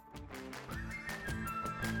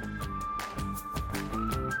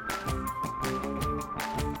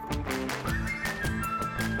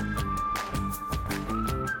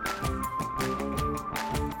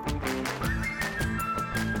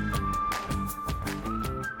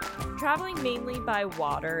Traveling mainly by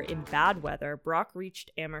water in bad weather, Brock reached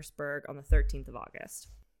Amherstburg on the 13th of August.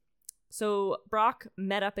 So Brock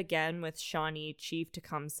met up again with Shawnee Chief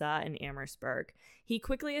Tecumseh in Amherstburg. He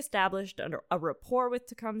quickly established a rapport with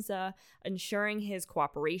Tecumseh, ensuring his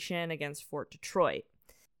cooperation against Fort Detroit.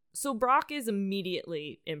 So Brock is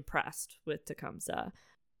immediately impressed with Tecumseh.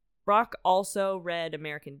 Brock also read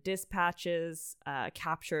American dispatches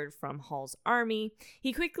captured from Hull's army.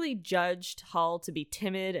 He quickly judged Hull to be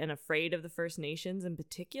timid and afraid of the First Nations in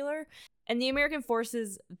particular. And the American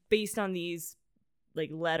forces, based on these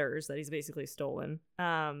letters that he's basically stolen,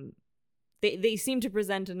 they seem to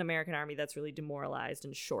present an American army that's really demoralized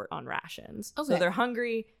and short on rations. Okay. So they're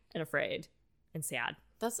hungry and afraid and sad.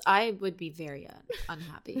 I would be very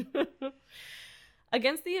unhappy.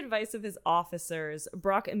 Against the advice of his officers,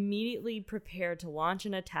 Brock immediately prepared to launch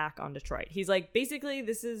an attack on Detroit. He's like, basically,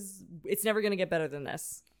 it's never going to get better than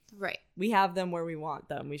this. Right. We have them where we want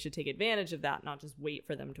them. We should take advantage of that, not just wait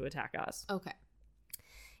for them to attack us. Okay.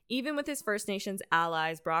 Even with his First Nations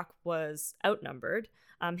allies, Brock was outnumbered.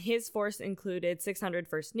 His force included 600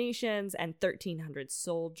 First Nations and 1,300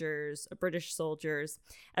 soldiers, British soldiers,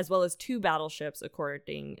 as well as 2 battleships,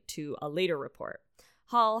 according to a later report.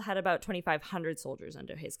 Hull had about 2,500 soldiers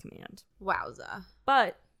under his command. Wowza.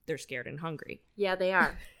 But they're scared and hungry. Yeah, they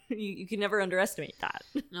are. You can never underestimate that.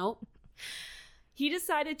 Nope. He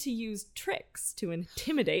decided to use tricks to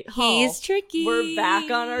intimidate Hull. He's tricky. We're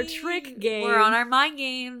back on our trick game. We're on our mind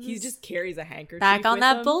games. He just carries a handkerchief back on with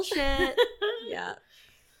that him. bullshit. Yeah.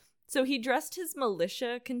 So he dressed his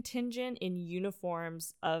militia contingent in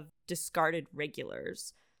uniforms of discarded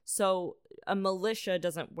regulars. So a militia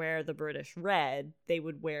doesn't wear the British red. They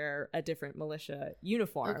would wear a different militia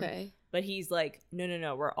uniform. Okay. But he's like,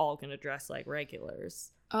 no, we're all going to dress like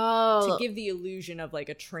regulars. Oh. To give the illusion of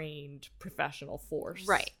a trained professional force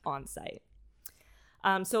on site.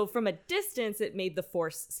 So from a distance, it made the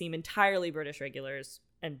force seem entirely British regulars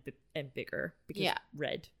and bigger. Because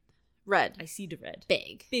red. Red. I see the red.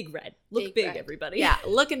 Big. Big red. Look big, everybody. Yeah,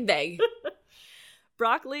 looking big.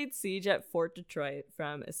 Brock laid siege at Fort Detroit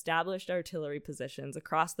from established artillery positions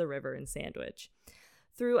across the river in Sandwich.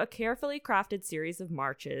 Through a carefully crafted series of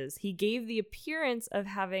marches, he gave the appearance of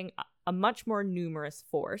having a much more numerous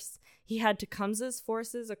force. He had Tecumseh's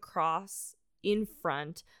forces across in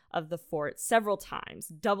front of the fort several times,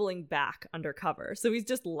 doubling back under cover. So he's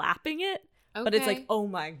just lapping it, but it's like, oh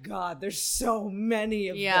my God, there's so many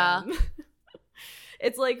of them.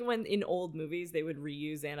 It's like when in old movies they would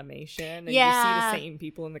reuse animation and you see the same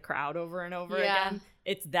people in the crowd over and over again.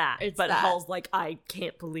 It's that. But Hull's like, I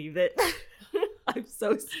can't believe it. I'm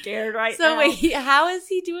so scared now. So wait, how is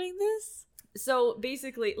he doing this? So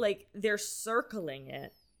basically, they're circling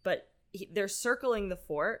it, but they're circling the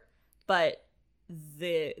fort, but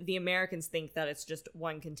the Americans think that it's just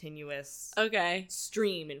one continuous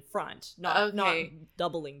stream in front, not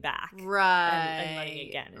doubling back. Right. And running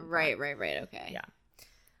again. Right. Okay. Yeah.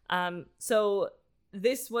 So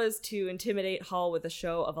this was to intimidate Hull with a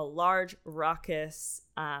show of a large, raucous,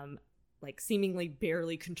 seemingly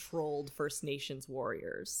barely controlled First Nations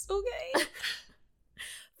warriors. Okay.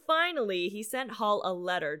 Finally, he sent Hull a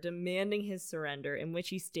letter demanding his surrender, in which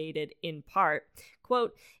he stated, in part,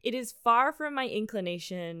 quote, "It is far from my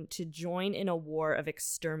inclination to join in a war of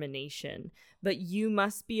extermination, but you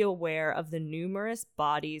must be aware of the numerous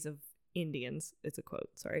bodies of Indians," it's a quote,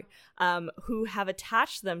 sorry, "who have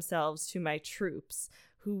attached themselves to my troops,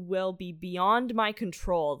 who will be beyond my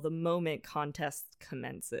control the moment contest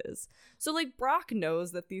commences." So, Brock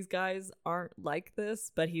knows that these guys aren't like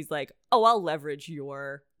this, but he's like, oh, I'll leverage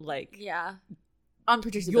your,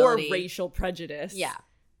 unpredictability, your racial prejudice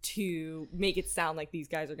to make it sound like these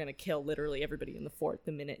guys are going to kill literally everybody in the fort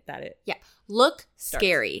the minute that it look starts.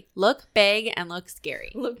 Scary. Look big and look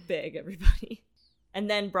scary. Look big, everybody. And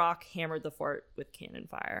then Brock hammered the fort with cannon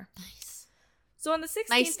fire. Nice. So on the 16th...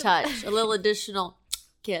 Nice touch. A little additional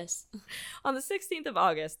kiss. On the 16th of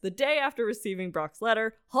August, the day after receiving Brock's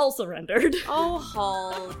letter, Hull surrendered. Oh,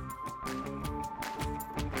 Hull.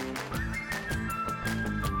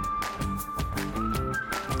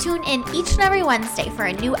 Tune in each and every Wednesday for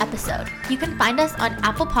a new episode. You can find us on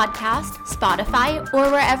Apple Podcasts, Spotify, or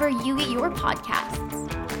wherever you get your podcasts.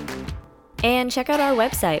 And check out our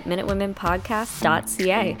website,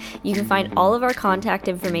 minutewomenpodcast.ca. You can find all of our contact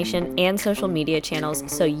information and social media channels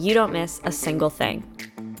so you don't miss a single thing.